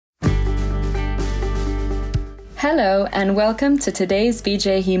Hello and welcome to today's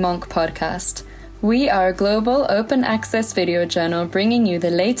VJ Hemonc podcast. We are a global open access video journal bringing you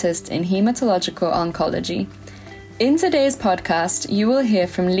the latest in hematological oncology. In today's podcast, you will hear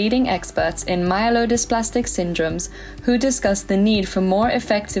from leading experts in myelodysplastic syndromes who discuss the need for more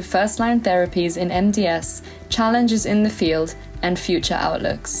effective first-line therapies in MDS, challenges in the field, and future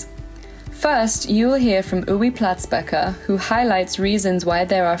outlooks. First, you will hear from Uwe Platzbecker, who highlights reasons why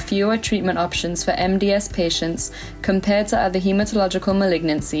there are fewer treatment options for MDS patients compared to other hematological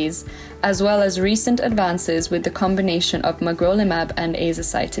malignancies, as well as recent advances with the combination of magrolimab and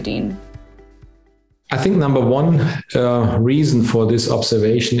azacitidine. I think number one reason for this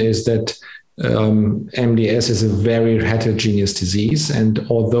observation is that MDS is a very heterogeneous disease, and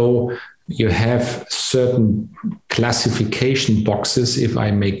although you have certain classification boxes, if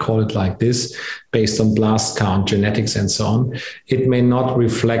I may call it like this, based on blast count, genetics, and so on, it may not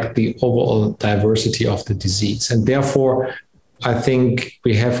reflect the overall diversity of the disease. And therefore, I think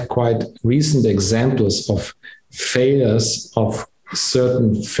we have quite recent examples of failures of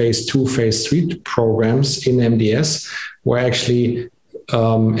certain phase 2, phase 3 programs in MDS, where actually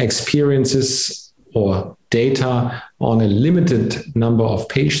experiences or data on a limited number of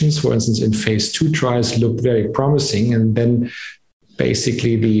patients, for instance, in phase 2 trials, looked very promising. And then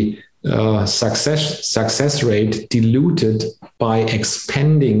basically the success rate diluted by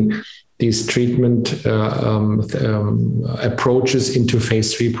expanding these treatment approaches into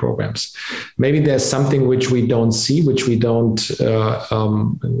phase 3 programs. Maybe there's something which we don't see, which we are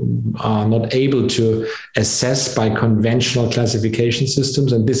not able to assess by conventional classification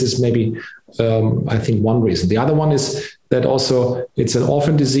systems. And this is maybe, I think, one reason. The other one is that also it's an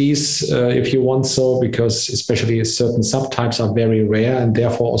orphan disease, if you want so, because especially certain subtypes are very rare, and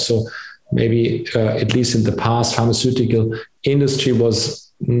therefore also maybe, at least in the past, pharmaceutical industry was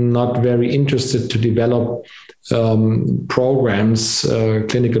not very interested to develop programs,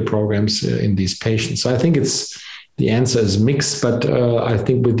 clinical programs in these patients. So I think the answer is mixed, but I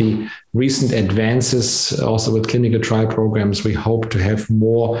think with the recent advances, also with clinical trial programs, we hope to have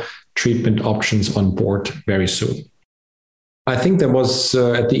more treatment options on board very soon. I think there was,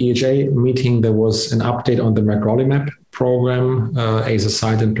 at the EHA meeting, there was an update on the magrolimab program,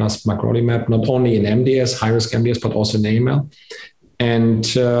 azacitidine plus magrolimab, not only in MDS, high-risk MDS, but also in AML. And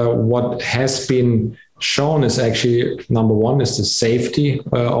what has been shown is actually, number one, is the safety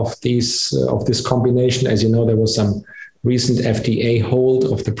of this combination. As you know, there was some recent FDA hold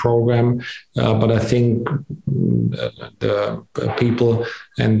of the program, but I think the people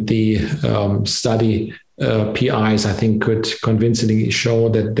and the study PIs, I think, could convincingly show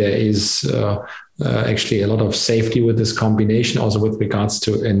that there is actually a lot of safety with this combination, also with regards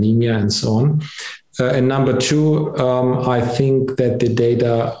to anemia and so on. And number two, I think that the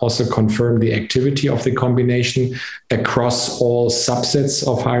data also confirm the activity of the combination across all subsets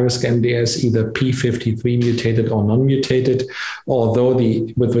of high-risk MDS, either P53 mutated or non-mutated, although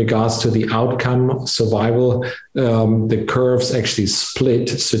with regards to the outcome survival, the curves actually split,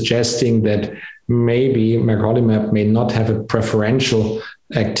 suggesting that maybe magrolimab may not have a preferential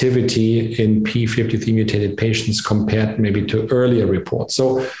activity in P53 mutated patients compared maybe to earlier reports.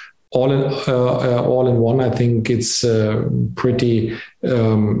 So all in one, I think it's pretty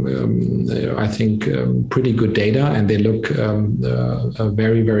good data, and they look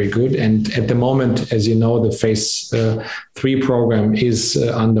very, very good. And at the moment, as you know, the phase 3 program is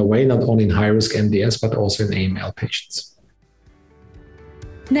underway, not only in high-risk MDS, but also in AML patients.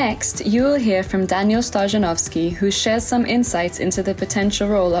 Next, you will hear from Daniel Starjanovsky, who shares some insights into the potential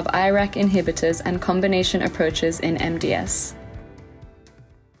role of IRAK inhibitors and combination approaches in MDS.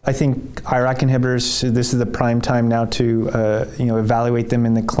 I think IRAK inhibitors, this is the prime time now to evaluate them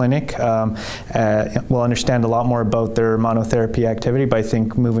in the clinic. We'll understand a lot more about their monotherapy activity, but I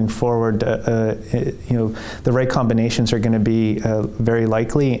think moving forward, the right combinations are going to be very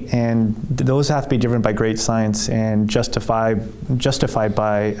likely, and those have to be driven by great science and justified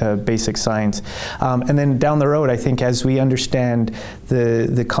by basic science. And then down the road, I think as we understand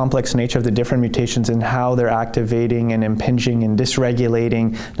the complex nature of the different mutations and how they're activating and impinging and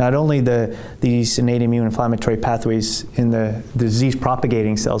dysregulating not only these innate immune inflammatory pathways in the disease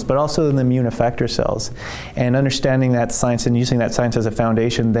propagating cells, but also in the immune effector cells, and understanding that science and using that science as a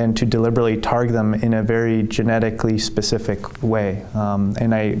foundation then to deliberately target them in a very genetically specific way.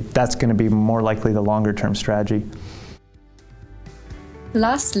 That's going to be more likely the longer term strategy.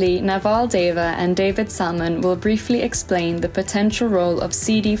 Lastly, Naval Deva and David Salmon will briefly explain the potential role of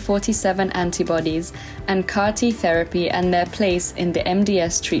CD47 antibodies and CAR-T therapy and their place in the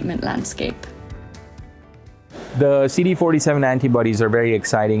MDS treatment landscape. The CD47 antibodies are very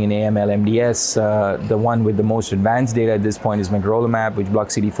exciting in AML MDS. The one with the most advanced data at this point is magrolimab, which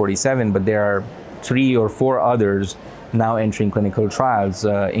blocks CD47, but there are 3 or 4 others now entering clinical trials,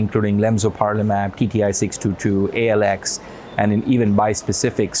 including lemzoparlimab, TTI-622, ALX, and even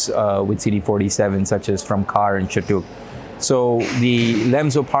bispecifics with CD47, such as from CAR and Chatuk. So the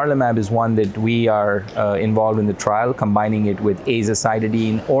lemzoparlimab is one that we are involved in the trial, combining it with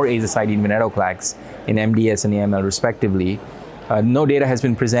azacitidine or azacitidine venetoclax in MDS and AML respectively. No data has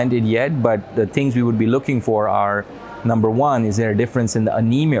been presented yet, but the things we would be looking for are, number one, is there a difference in the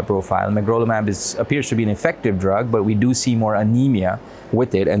anemia profile? Magrolimab appears to be an effective drug, but we do see more anemia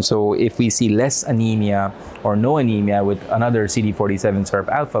with it. And so if we see less anemia or no anemia with another CD47 SIRP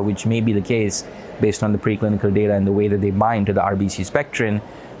alpha, which may be the case based on the preclinical data and the way that they bind to the RBC spectrin,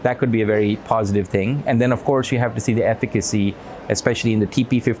 that could be a very positive thing. And then, of course, you have to see the efficacy, especially in the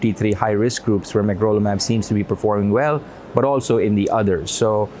TP53 high-risk groups where magrolimab seems to be performing well, but also in the others.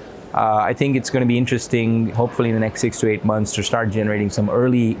 So I think it's going to be interesting, hopefully in the next 6 to 8 months, to start generating some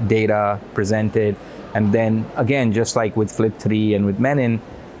early data presented. And then, again, just like with FLT3 and with menin,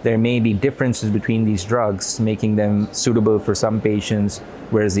 there may be differences between these drugs, making them suitable for some patients,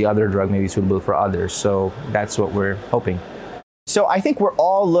 whereas the other drug may be suitable for others. So that's what we're hoping. So I think we're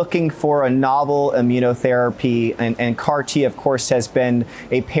all looking for a novel immunotherapy, and CAR-T, of course, has been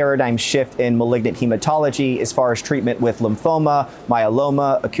a paradigm shift in malignant hematology as far as treatment with lymphoma,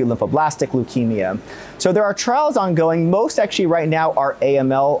 myeloma, acute lymphoblastic leukemia. So there are trials ongoing. Most actually right now are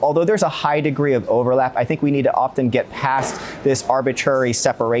AML, although there's a high degree of overlap. I think we need to often get past this arbitrary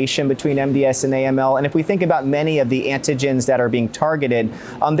separation between MDS and AML. And if we think about many of the antigens that are being targeted,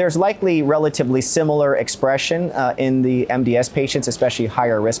 there's likely relatively similar expression in the MDS patients, especially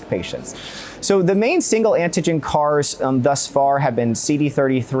higher risk patients. So the main single antigen CARs thus far have been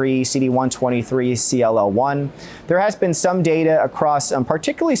CD33, CD123, CLL1. There has been some data across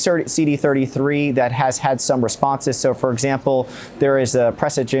particularly CD33 that has had some responses. So for example, there is a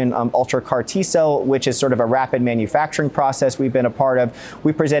Precigen Ultra CAR T-cell, which is sort of a rapid manufacturing process we've been a part of.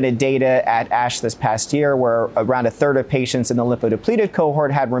 We presented data at ASH this past year where around a third of patients in the lymphodepleted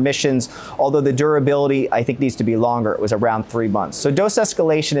cohort had remissions, although the durability I think needs to be longer. It was around 3 months. So dose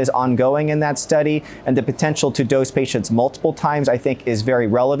escalation is ongoing in that study, and the potential to dose patients multiple times I think is very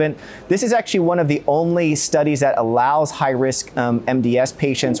relevant. This is actually one of the only studies that allows high-risk MDS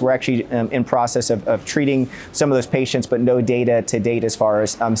patients. We're actually in process of treating some of those patients, but no data to date as far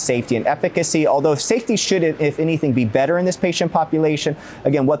as safety and efficacy, although safety should, if anything, be better in this patient population.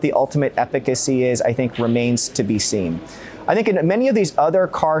 Again, what the ultimate efficacy is, I think, remains to be seen. I think in many of these other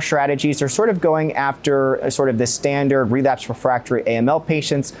CAR strategies, they're sort of going after sort of the standard relapse refractory AML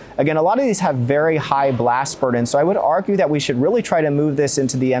patients. Again, a lot of these have very high blast burden, so I would argue that we should really try to move this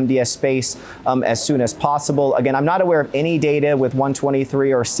into the MDS space as soon as possible. Again, I'm not aware of any data with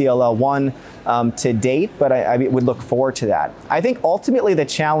 123 or CLL1 to date, but I would look forward to that. I think ultimately the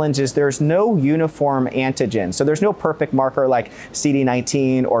challenge is there's no uniform antigen, so there's no perfect marker like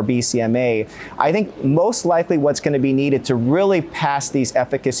CD19 or BCMA. I think most likely what's going to be needed to really pass these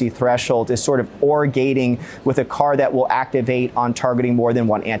efficacy thresholds is sort of OR gating with a CAR that will activate on targeting more than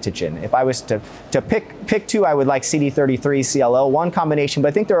one antigen. If I was to pick two, I would like CD33, CLL1 combination, but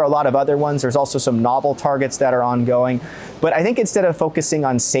I think there are a lot of other ones. There's also some novel targets that are ongoing. But I think instead of focusing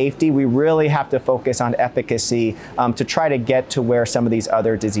on safety, we really have to focus on efficacy to try to get to where some of these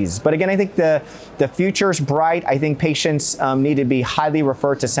other diseases. But again, I think the future's bright. I think patients need to be highly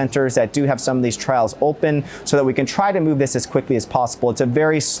referred to centers that do have some of these trials open so that we can try to move this as quickly as possible. It's a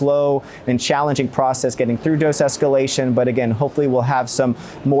very slow and challenging process getting through dose escalation, but again, hopefully we'll have some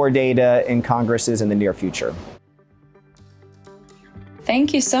more data in congresses in the near future.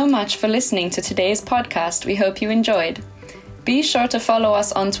 Thank you so much for listening to today's podcast. We hope you enjoyed. Be sure to follow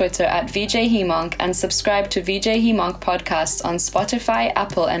us on Twitter at VJHemonk and subscribe to VJ Hemonk podcasts on Spotify,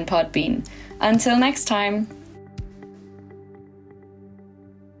 Apple, and Podbean. Until next time.